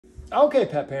Okay,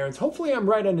 pet parents, hopefully I'm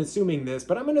right on assuming this,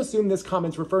 but I'm going to assume this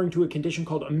comment's referring to a condition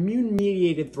called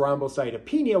immune-mediated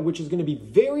thrombocytopenia, which is going to be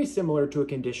very similar to a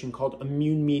condition called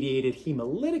immune-mediated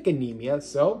hemolytic anemia,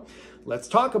 so let's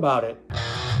talk about it.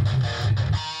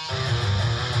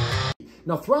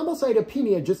 Now,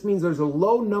 thrombocytopenia just means there's a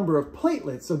low number of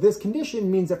platelets, so this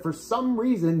condition means that for some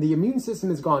reason the immune system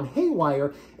has gone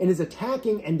haywire and is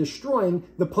attacking and destroying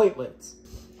the platelets.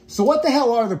 So what the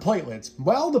hell are the platelets?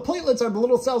 Well, the platelets are the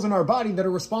little cells in our body that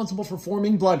are responsible for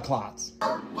forming blood clots.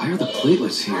 Why are the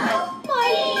platelets here?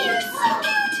 Why, they're so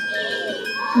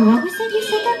cute! What was it you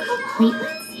said they're called,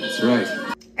 platelets? That's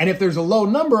right. And if there's a low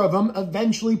number of them,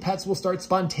 eventually pets will start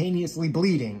spontaneously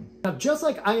bleeding. Now, just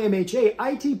like IMHA,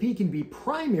 ITP can be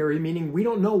primary, meaning we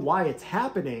don't know why it's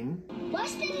happening.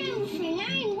 What's the number for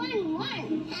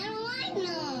 911? How do I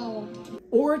know?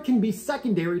 Or it can be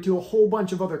secondary to a whole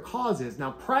bunch of other causes.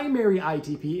 Now, primary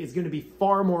ITP is going to be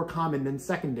far more common than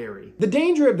secondary. The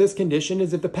danger of this condition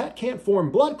is if the pet can't form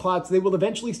blood clots, they will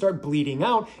eventually start bleeding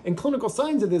out, and clinical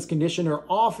signs of this condition are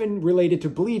often related to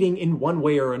bleeding in one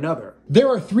way or another. There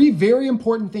are 3 very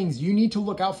important things you need to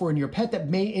look out for in your pet that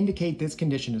may indicate this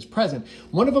condition is present.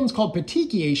 One of them is called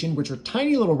petechiation, which are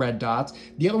tiny little red dots.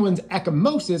 The other one's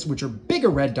ecchymosis, which are bigger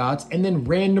red dots, and then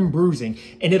random bruising.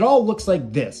 And it all looks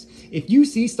like this. If you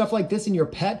see stuff like this in your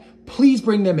pet, please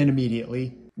bring them in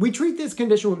immediately. We treat this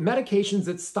condition with medications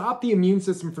that stop the immune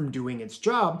system from doing its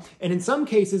job, and in some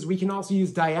cases we can also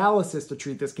use dialysis to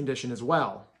treat this condition as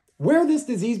well. Where this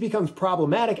disease becomes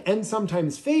problematic and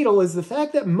sometimes fatal is the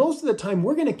fact that most of the time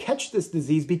we're going to catch this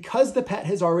disease because the pet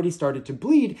has already started to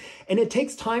bleed, and it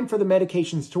takes time for the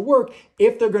medications to work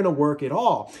if they're going to work at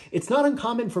all. It's not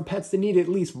uncommon for pets to need at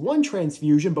least 1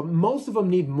 transfusion, but most of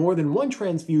them need more than 1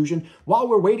 transfusion while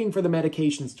we're waiting for the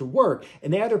medications to work,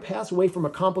 and they either pass away from a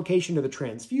complication of the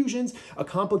transfusions, a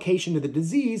complication of the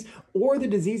disease, or the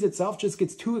disease itself just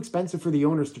gets too expensive for the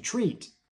owners to treat.